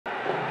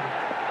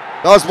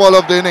Last ball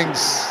of the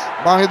innings.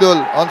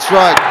 Mahidul on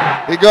strike.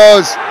 He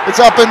goes. It's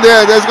up in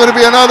there. There's going to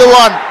be another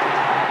one.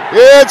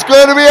 It's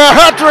going to be a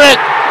hat-trick.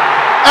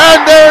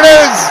 And there it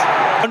is.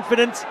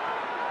 Confidence.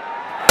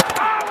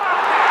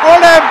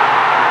 Hold him.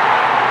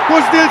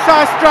 Kusdil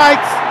Shah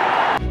strikes.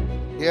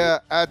 Here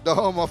at the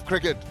home of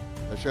cricket,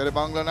 the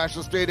Sher-e-Bangla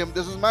National Stadium.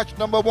 This is match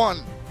number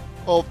 1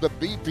 of the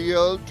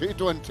BPL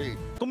T20.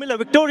 Comilla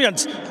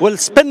Victorians will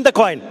spin the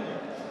coin.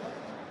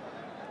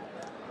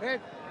 Head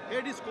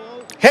is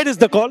called. Head is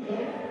the call.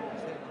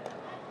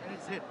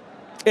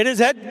 It is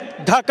head.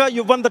 Dhaka,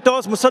 you've won the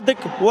toss. Musaddiq,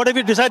 what have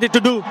you decided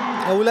to do?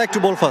 I would like to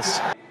bowl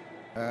first.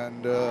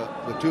 And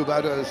the two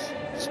batters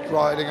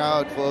striding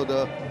out for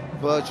the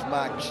first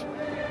match.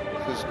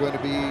 This is going to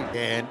be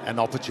again an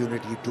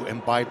opportunity to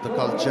imbibe the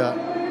culture,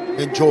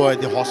 enjoy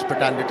the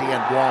hospitality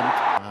and warmth.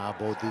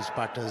 Both these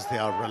batters, they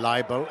are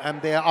reliable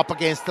and they are up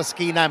against the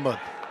Skeen Ahmed.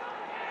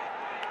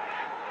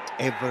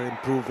 Ever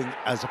improving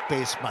as a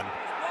paceman.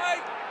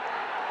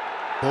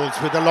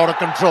 Bowls with a lot of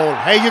control.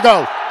 Here you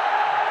go.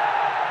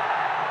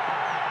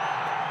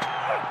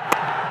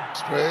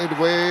 straight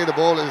away. The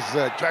ball is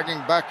dragging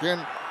back in.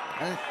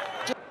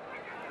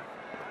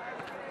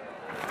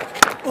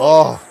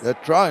 Oh, they're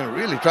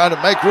really trying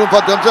to make room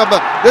for themselves.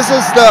 But this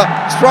is the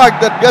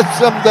strike that gets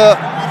them the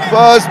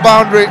first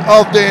boundary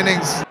of the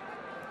innings.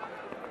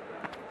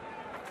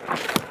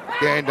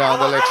 Again down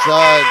the leg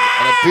side,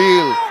 an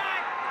appeal.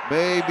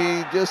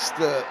 Maybe just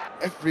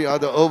every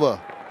other over.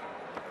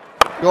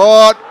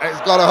 God,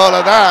 he's got a hold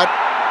of that.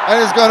 And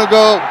he's going to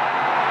go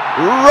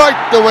right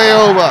the way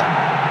over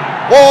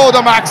for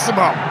the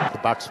maximum. The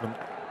batsman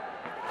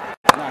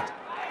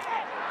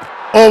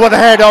over the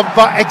head of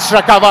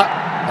extra cover,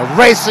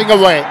 racing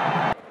away.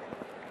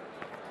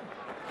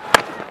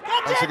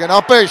 Once again,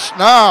 Upish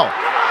now.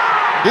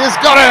 He's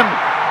got him.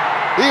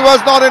 He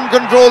was not in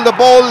control. The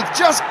ball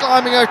just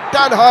climbing a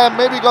tad higher,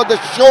 maybe got the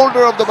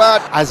shoulder of the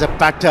bat. As a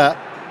batter,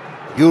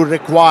 you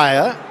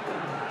require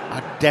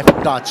a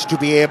deft touch to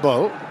be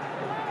able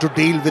to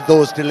deal with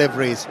those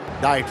deliveries.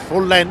 Dive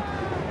full length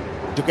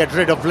to get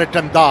rid of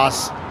Litton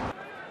Das.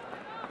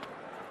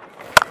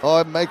 Oh,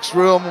 it makes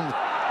room.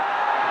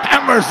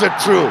 Hammers it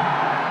through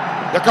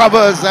the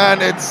covers,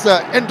 and it's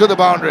into the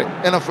boundary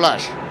in a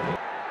flash.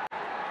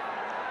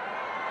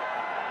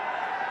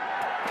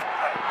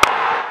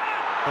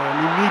 And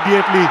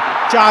immediately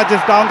charges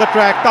down the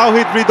track.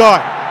 Tawhid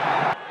Ridoy.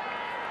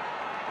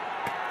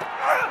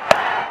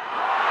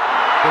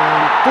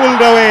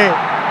 Pulled away.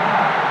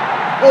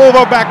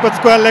 Over backward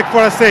square leg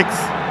for a 6.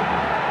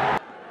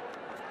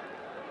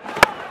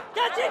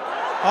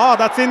 Oh,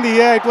 that's in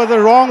the air. It was a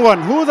wrong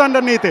one. Who's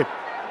underneath it?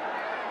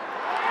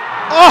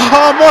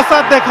 Oh,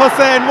 Mosaddeq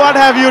Hossain, what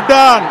have you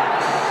done?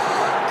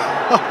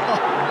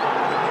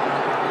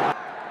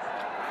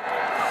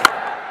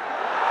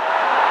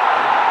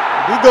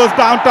 He goes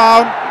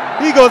downtown,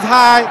 he goes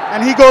high,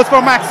 and he goes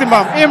for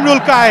maximum. Imrul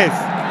Qais.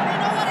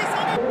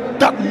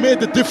 That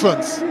made the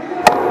difference.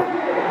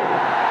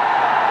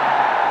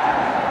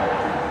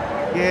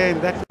 Again,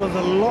 that was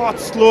a lot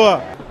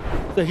slower.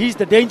 So he's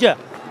the danger.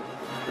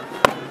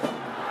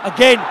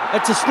 Again,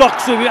 it's a slog,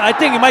 so I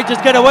think he might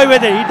just get away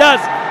with it. He does,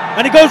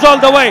 and he goes all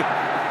the way.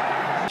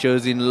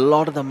 Shows in a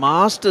lot of the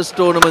Masters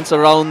tournaments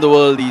around the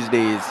world these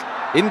days.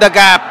 In the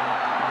gap.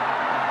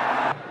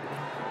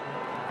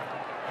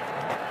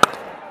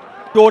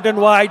 Jordan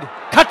wide,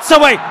 cuts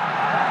away,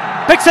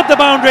 picks up the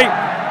boundary.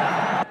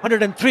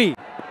 103.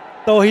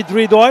 Tawhid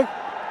Ridoy.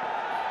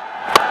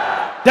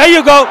 There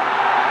you go.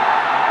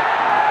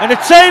 And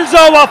it sails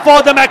over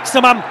for the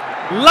maximum.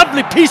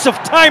 Lovely piece of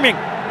timing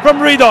from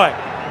Ridoy.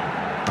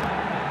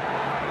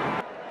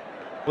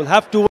 We'll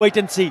have to wait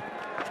and see.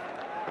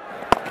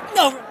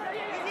 No.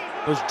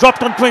 It was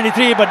dropped on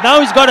 23, but now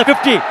he's got a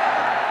 50.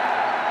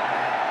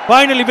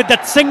 Finally with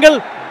that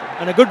single,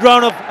 and a good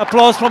round of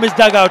applause from his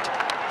dugout.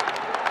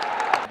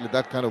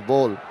 That kind of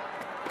ball.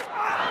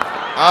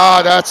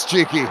 Ah, that's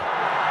cheeky.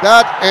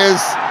 That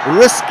is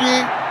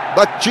risky,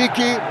 but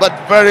cheeky, but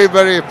very,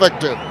 very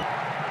effective.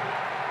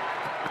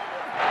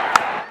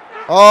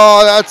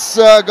 Oh, that's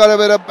got a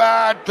bit of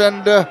bat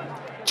and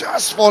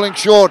just falling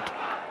short.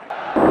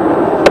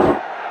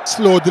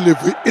 Slow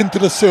delivery into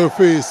the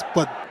surface,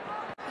 but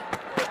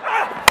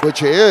which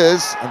he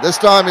is, and this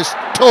time he's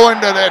toe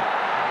into it.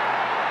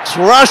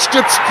 Thrashed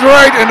it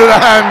straight into the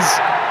hands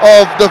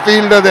of the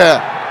fielder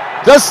there.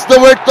 Just the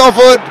width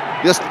offered,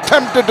 just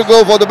tempted to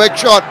go for the big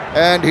shot,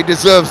 and he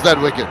deserves that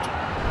wicket.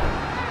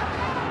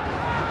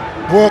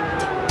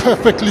 worked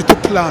perfectly to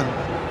plan.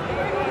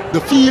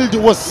 The field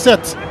was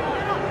set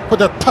for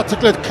that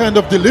particular kind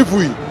of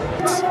delivery.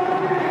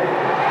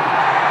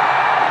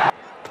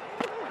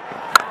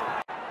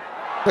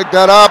 Pick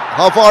that up.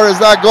 How far is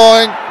that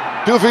going?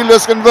 Two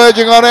fielders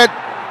converging on it,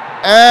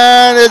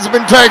 and it's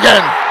been taken.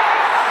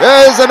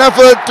 There's an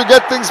effort to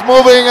get things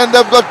moving, and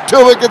they've got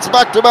 2 wickets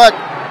back to back.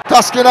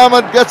 Skeen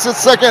Ahmed gets his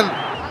second.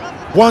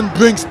 One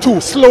brings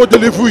 2. Slow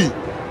delivery.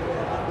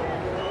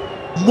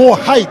 More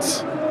height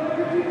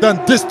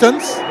than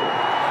distance.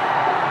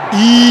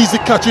 Easy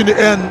catch in the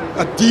end.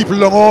 A deep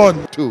long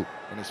on. 2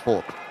 in his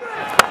 4th.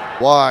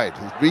 Wide.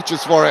 He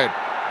reaches for it.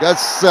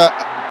 Gets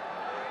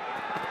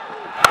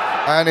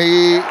and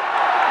he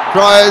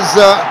tries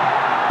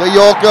the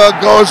Yorker,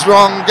 goes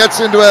wrong, gets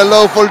into a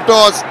low full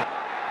toss.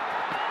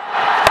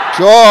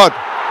 Short,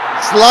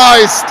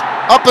 sliced,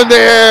 up in the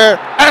air,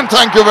 and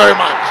thank you very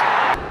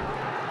much.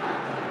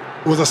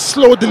 It was a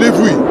slow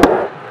delivery.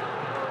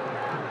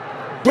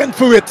 Went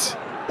for it,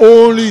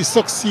 only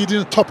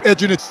succeeding top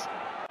edging it.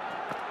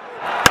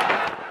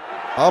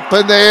 Up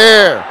in the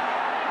air.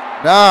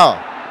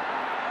 Now,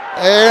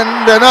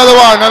 and another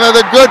one,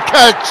 another good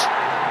catch.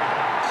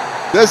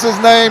 This is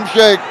Naeem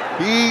Sheikh.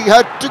 He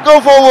had to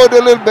go forward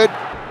a little bit.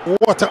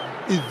 What an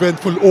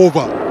eventful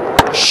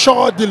over.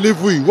 Short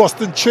delivery,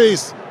 Ruston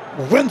Chase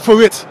went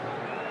for it.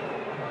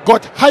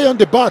 Got high on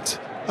the bat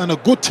and a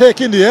good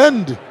take in the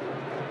end.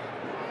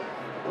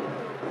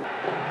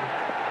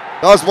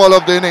 Last ball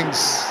of the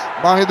innings.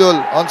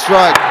 Mahidul on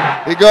strike.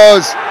 He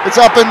goes. It's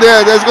up in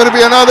there. There's going to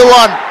be another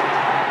one.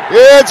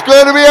 It's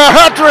going to be a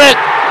hat-trick.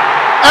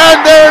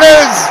 And there it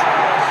is.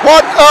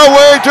 What a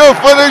way to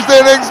finish the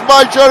innings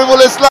by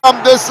Shariful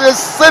Islam. This is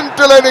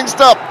scintillating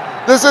stuff.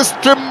 This is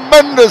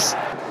tremendous.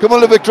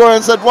 Comilla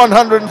Victorians at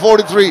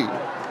 143.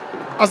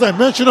 As I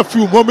mentioned a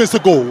few moments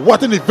ago,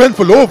 what an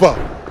eventful over.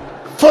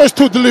 First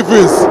two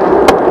deliveries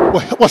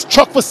was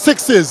chucked for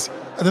sixes.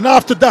 And then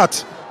after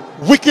that,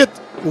 wicket,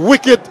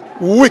 wicket,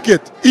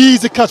 wicket.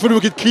 Easy catch for the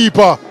wicket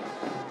keeper.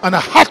 And a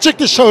hat-trick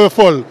to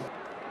Shariful.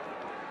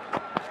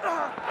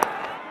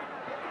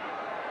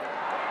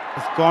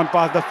 It's gone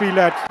past the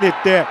fielder, slip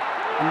there,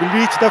 and will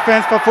reach the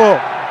fence for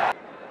 4.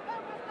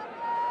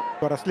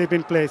 Got a slip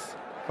in place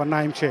for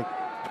Naeem Sheikh.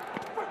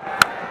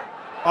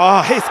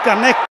 Oh, he's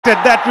connected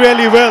that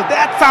really well.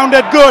 That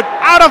sounded good.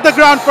 Out of the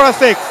ground for a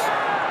 6.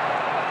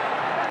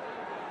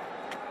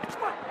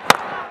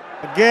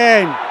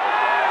 Again.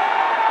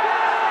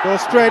 Go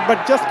straight,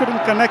 but just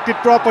couldn't connect it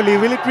properly.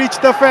 Will it reach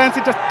the fence?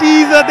 It's a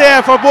teaser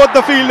there for both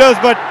the fielders,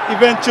 but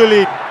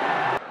eventually.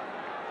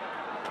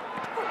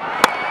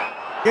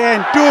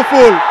 Again, too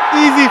full.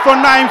 Easy for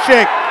Naeem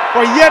Sheikh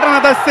for yet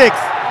another 6.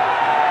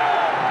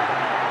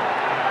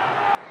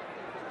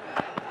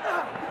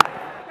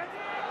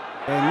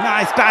 A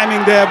nice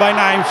timing there by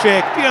Naeem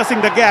Sheikh,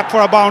 piercing the gap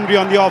for a boundary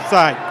on the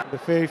offside.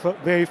 The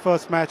very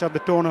first match of the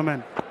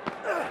tournament.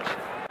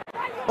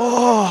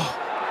 Oh,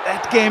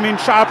 that came in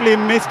sharply,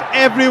 missed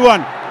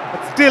everyone,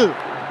 but still.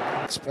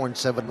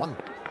 6.71.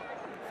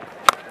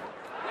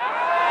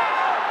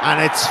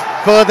 And it's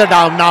further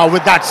down now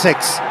with that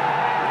 6.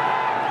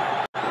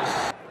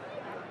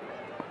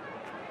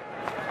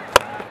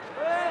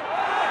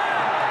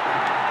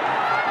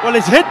 Well,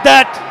 he's hit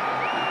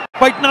that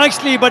quite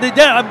nicely, but it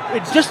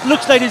just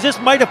looks like he just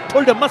might have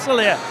pulled a muscle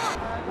here.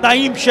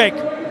 Naeem Sheikh.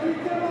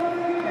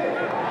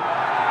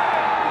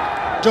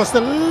 Just a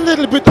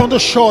little bit on the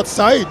short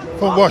side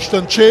from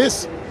Ruston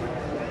Chase.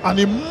 And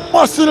he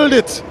muscled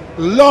it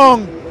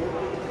long,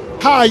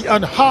 high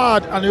and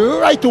hard and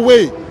right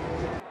away.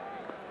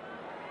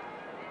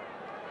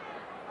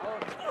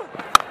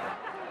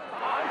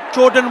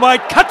 Short and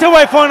wide, cut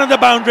away for another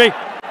boundary.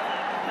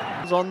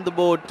 He's on the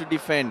board to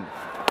defend.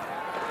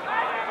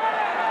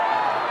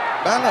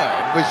 Manner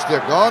in which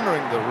they're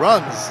garnering the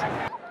runs.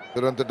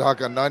 Durdanto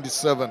Dhaka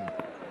 97.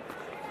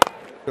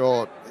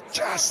 Short.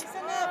 Just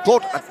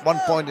thought at one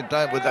point in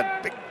time with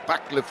that big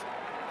backlift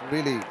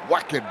really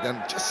whack it,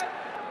 then just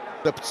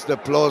tips the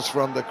applause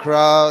from the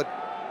crowd.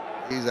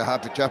 He's a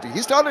happy chappy.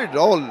 He started it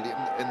all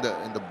in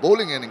the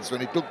bowling innings when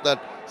he took that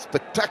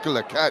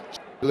spectacular catch.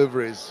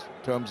 Deliveries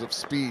in terms of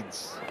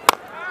speeds.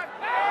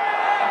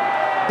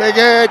 Big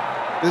hit.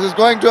 This is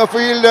going to a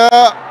fielder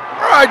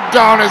right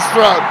down his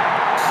throat.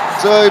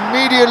 So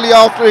immediately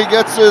after he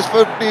gets to his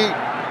 50.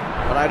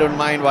 But I don't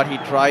mind what he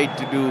tried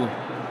to do.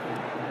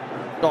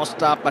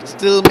 Tossed up, but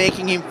still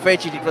making him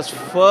fetch it. It was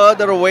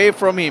further away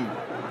from him.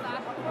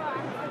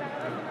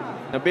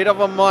 A bit of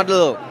a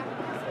muddle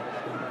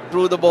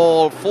through the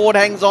ball. Ford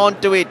hangs on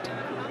to it,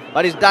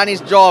 but he's done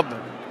his job.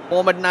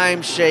 Mohammad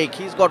Naeem Sheikh,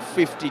 he's got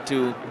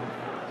 52.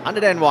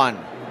 101.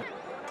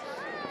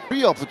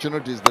 3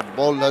 opportunities that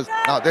bowlers.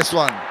 Now this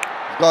one,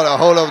 he's got a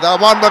hold of that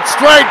one, but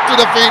straight to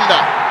the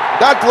fielder.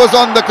 That was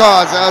on the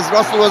cards, as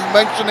Russell was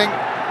mentioning.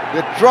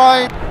 They're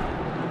trying.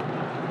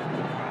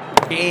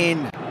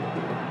 Again,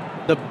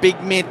 the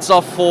big mitts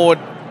of Ford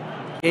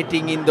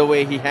getting in the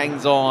way. He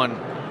hangs on.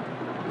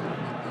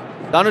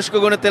 Danushka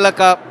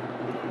Gunatilaka,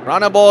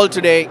 run a ball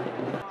today.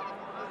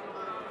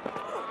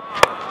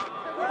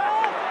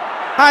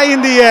 High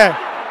in the air.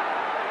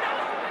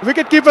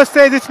 Wicketkeeper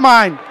says it's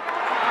mine.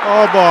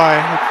 Oh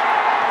boy.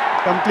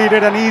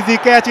 Completed an easy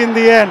catch in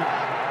the end.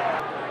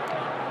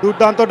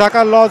 Durdanto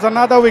Dhaka lost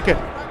another wicket.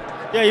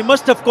 Yeah, he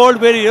must have called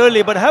very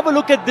early, but have a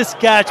look at this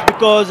catch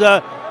because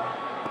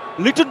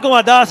Litton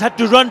Kumar Das had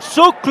to run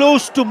so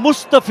close to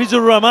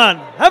Mustafizur Rahman.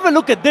 Have a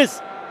look at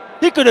this.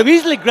 He could have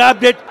easily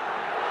grabbed it.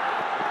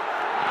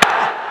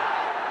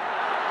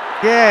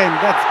 Again,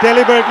 that's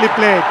deliberately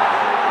played.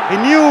 He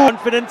knew.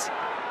 Confidence.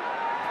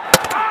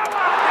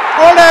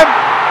 Hold him.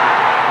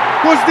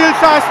 Kusdil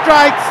Shah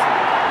strikes.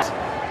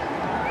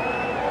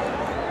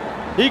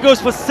 He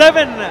goes for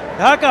 7.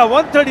 Dhaka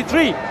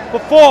 133 for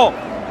 4.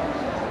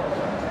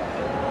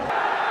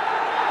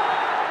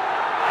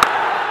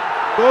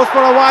 Goes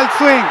for a wild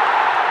swing.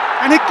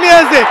 And he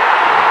clears it.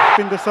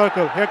 In the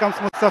circle. Here comes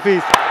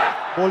Mustafiz.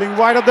 Bowling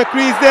wide of the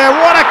crease there.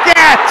 What a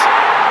catch!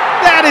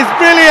 That is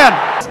brilliant.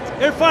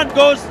 Irfan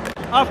goes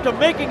after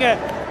making a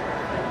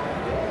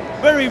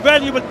very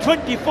valuable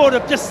 24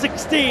 of just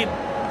 16.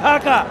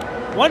 Dhaka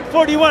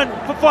 141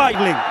 for 5.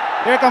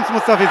 Here comes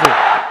Mustafiz.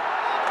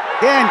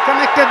 Again,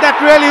 connected that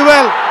really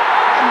well.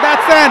 And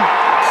that's end.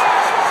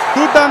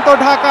 Durdanto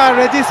Dhaka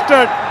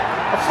registered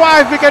a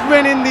 5-wicket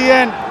win in the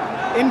end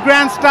in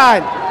grand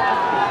style.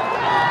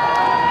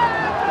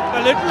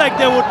 A little like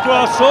they would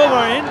cross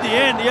over in the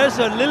end. Yes,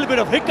 a little bit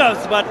of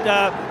hiccups, but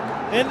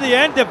in the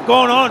end they've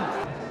gone on.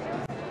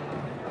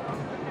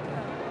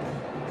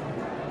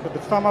 So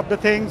to sum up the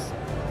things,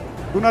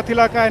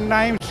 Gunathilaka and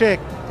Naeem Sheikh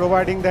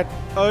providing that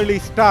early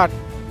start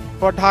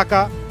for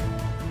Dhaka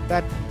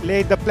that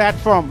laid the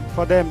platform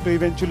for them to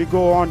eventually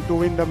go on to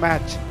win the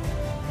match.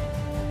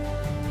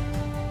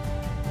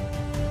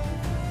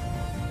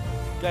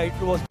 Yeah,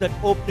 it was that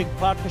opening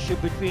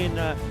partnership between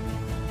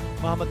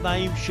Mohammad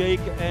Naeem Sheikh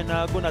and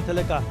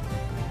Gunathilaka.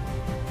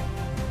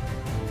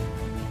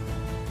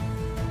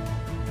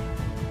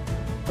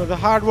 So the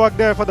hard work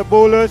there for the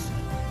bowlers,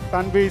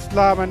 Tanvir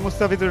Islam and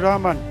Mustafizur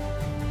Rahman.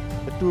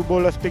 The two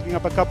bowlers picking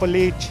up a couple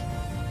each.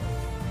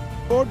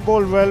 Ford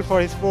bowled well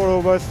for his 4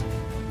 overs,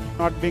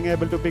 not being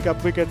able to pick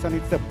up wickets, and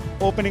it's the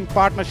opening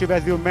partnership,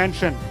 as you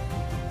mentioned,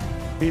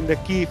 being the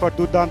key for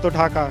Durdanto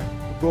Dhaka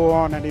to go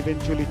on and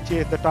eventually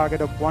chase the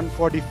target of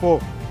 144.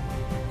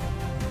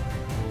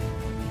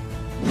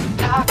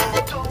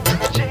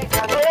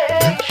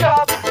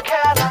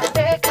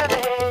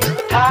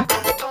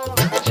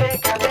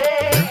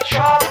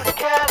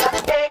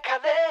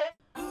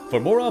 For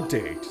more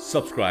updates,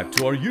 subscribe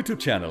to our YouTube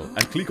channel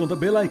and click on the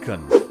bell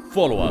icon.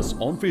 Follow us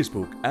on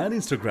Facebook and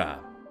Instagram.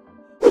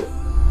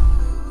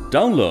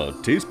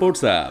 Download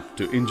TSports app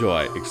to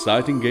enjoy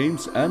exciting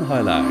games and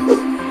highlights.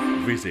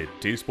 Visit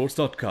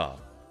tsports.com.